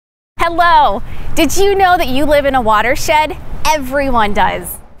Hello! Did you know that you live in a watershed? Everyone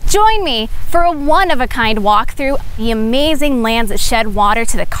does. Join me for a one-of-a-kind walk through the amazing lands that shed water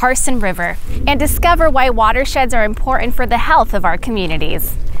to the Carson River and discover why watersheds are important for the health of our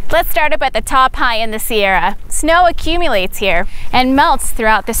communities. Let's start up at the top high in the Sierra. Snow accumulates here and melts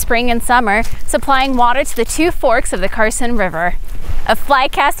throughout the spring and summer, supplying water to the two forks of the Carson River. A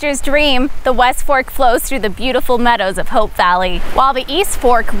flycaster's dream, the West Fork flows through the beautiful meadows of Hope Valley, while the East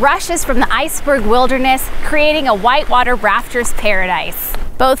Fork rushes from the iceberg wilderness, creating a whitewater rafter's paradise.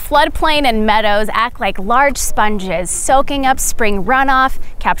 Both floodplain and meadows act like large sponges, soaking up spring runoff,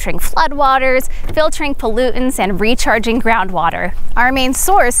 capturing floodwaters, filtering pollutants, and recharging groundwater, our main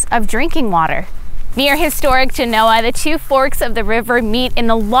source of drinking water. Near historic Genoa, the two forks of the river meet in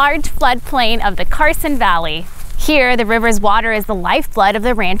the large floodplain of the Carson Valley. Here, the river's water is the lifeblood of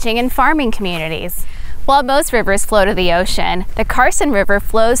the ranching and farming communities. While most rivers flow to the ocean, the Carson River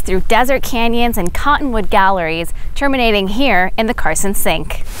flows through desert canyons and cottonwood galleries, terminating here in the Carson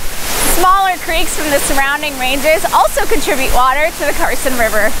Sink. Smaller creeks from the surrounding ranges also contribute water to the Carson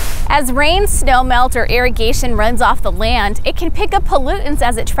River. As rain, snowmelt, or irrigation runs off the land, it can pick up pollutants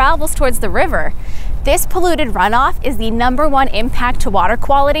as it travels towards the river. This polluted runoff is the #1 impact to water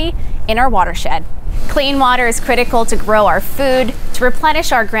quality in our watershed. Clean water is critical to grow our food, to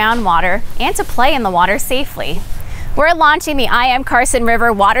replenish our groundwater, and to play in the water safely. We're launching the I Am Carson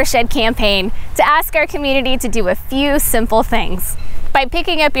River Watershed campaign to ask our community to do a few simple things. By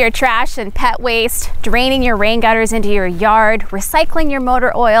picking up your trash and pet waste, draining your rain gutters into your yard, recycling your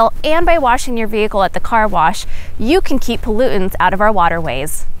motor oil, and by washing your vehicle at the car wash, you can keep pollutants out of our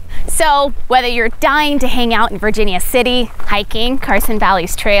waterways. So, whether you're dying to hang out in Virginia City, hiking Carson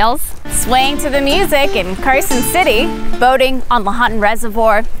Valley's trails, swaying to the music in Carson City, boating on Lahontan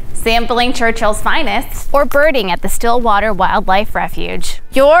Reservoir, sampling Churchill's finest, or birding at the Stillwater Wildlife Refuge,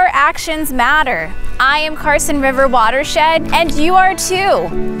 your actions matter. I am Carson River Watershed, and you are too.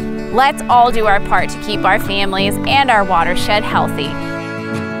 Let's all do our part to keep our families and our watershed healthy.